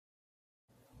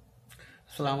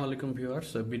আসসালামু আলাইকুম viewers,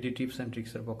 BD tips and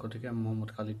ট্রিক্সের পক্ষ থেকে আমি মোহাম্মদ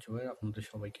খালিদ জুবাইর আপনাদের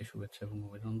সবাইকে শুভেচ্ছা এবং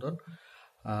অভিনন্দন।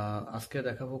 আজকে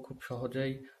দেখাবো খুব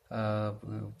সহজেই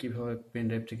কিভাবে পেন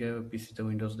ড্রাইভ থেকে পিসিতে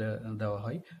উইন্ডোজ দেওয়া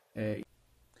হয়।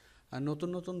 আর নতুন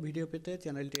নতুন ভিডিও পেতে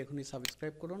চ্যানেলটি এখনই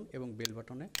সাবস্ক্রাইব করুন এবং বেল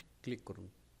বাটনে ক্লিক করুন।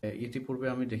 ইতিপূর্বে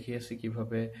আমি দেখিয়েছি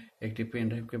কিভাবে একটি পেন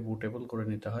ড্রাইভকে বুটেবল করে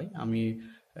নিতে হয়। আমি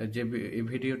এই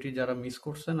ভিডিওটি যারা মিস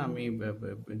করছেন আমি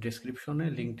ডেসক্রিপশনে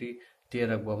লিঙ্কটি দিয়ে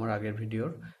রাখবো আমার আগের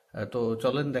ভিডিওর। তো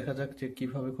চলেন দেখা যাক যে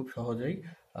কিভাবে খুব সহজেই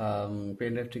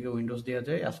পেন ড্রাইভ থেকে উইন্ডোজ দেওয়া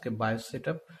যায়। আজকে বায়োস সেট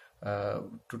আপ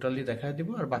টোটালি দেখায় দিব,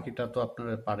 আর বাকিটা তো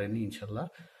আপনারা পারেনই ইনশাল্লাহ।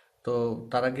 তো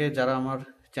তার আগে যারা আমার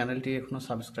চ্যানেলটি এখনো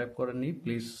সাবস্ক্রাইব করেননি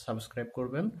প্লিজ সাবস্ক্রাইব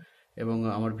করবেন এবং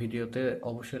আমার ভিডিওতে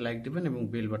অবশ্যই লাইক দিবেন এবং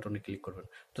বেল বাটনে ক্লিক করবেন।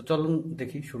 তো চলুন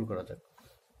দেখি, শুরু করা যাক।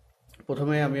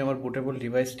 প্রথমে আমি আমার বুটেবল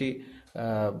ডিভাইসটি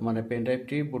মানে পেন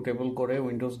ড্রাইভটি বুটেবল করে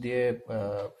উইন্ডোজ দিয়ে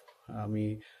আমি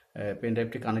পেন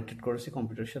ড্রাইভটি কানেক্টেড করেছি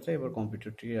কম্পিউটারের সাথে। এবার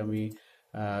কম্পিউটারটি আমি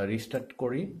রিস্টার্ট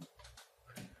করি।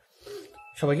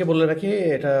 সবাইকে বলে রাখি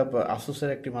এটা আসুসের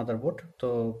একটি মাদারবোর্ড। তো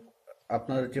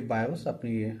আপনার যে বায়োস,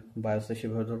 আপনি বায়োসে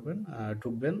সেভাবে ধরবেন,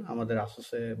 ঢুকবেন। আমাদের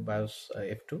আসুসে বায়োস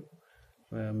F2,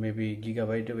 মেবি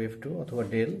গিগাবাইটে F2 অথবা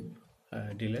ডেল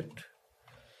ডিলেট।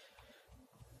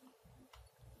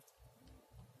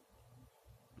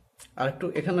 আর একটু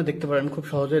এখানে দেখতে পারেন, খুব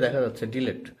সহজেই দেখা যাচ্ছে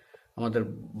ডিলেট, আমাদের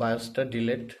বায়োসটা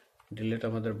ডিলেট ডিলেট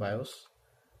আমাদের বায়োস।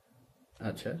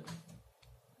 আচ্ছা,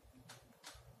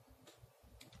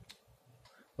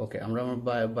 ওকে, আমরা আমার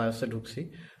বায়োসে ঢুকছি।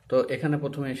 তো এখানে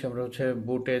প্রথমে এসে আমরা হচ্ছে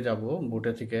বুটে যাব।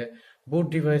 বুটে থেকে বুট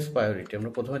ডিভাইস প্রায়োরিটি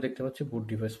আমরা প্রথমে দেখতে পাচ্ছি, বুট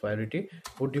ডিভাইস প্রায়োরিটি।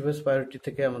 বুট ডিভাইস প্রায়োরিটি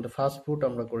থেকে আমাদের ফার্স্ট বুট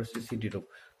আমরা করেছি সিডি রুম।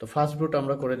 তো ফার্স্ট বুট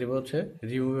আমরা করে দিব হচ্ছে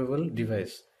রিমুভেবল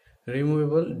ডিভাইস,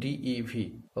 রিমুভেবল ডিইভি।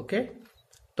 ওকে,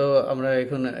 তো আমরা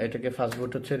এখন এটাকে ফার্স্ট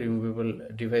বুট হচ্ছে রিমুভেবল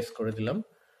ডিভাইস করে দিলাম।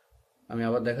 আমি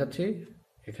আবার দেখাচ্ছি,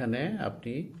 এখানে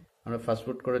আমরা ফাস্ট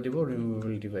ফুড করে দিব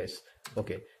রিমুভেবল ডিভাইস।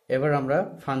 ওকে, এবার আমরা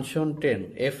ফাংশন 10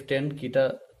 F10 কিটা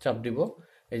চাপ দিব।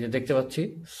 এই যে দেখতে পাচ্ছি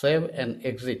save and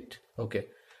exit. Okay,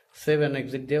 save and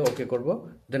exit দিয়ে ওকে করব,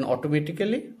 দেন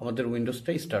অটোমেটিক্যালি আমাদের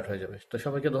উইন্ডোজটা স্টার্ট হয়ে যাবে। তো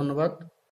সবাইকে ধন্যবাদ।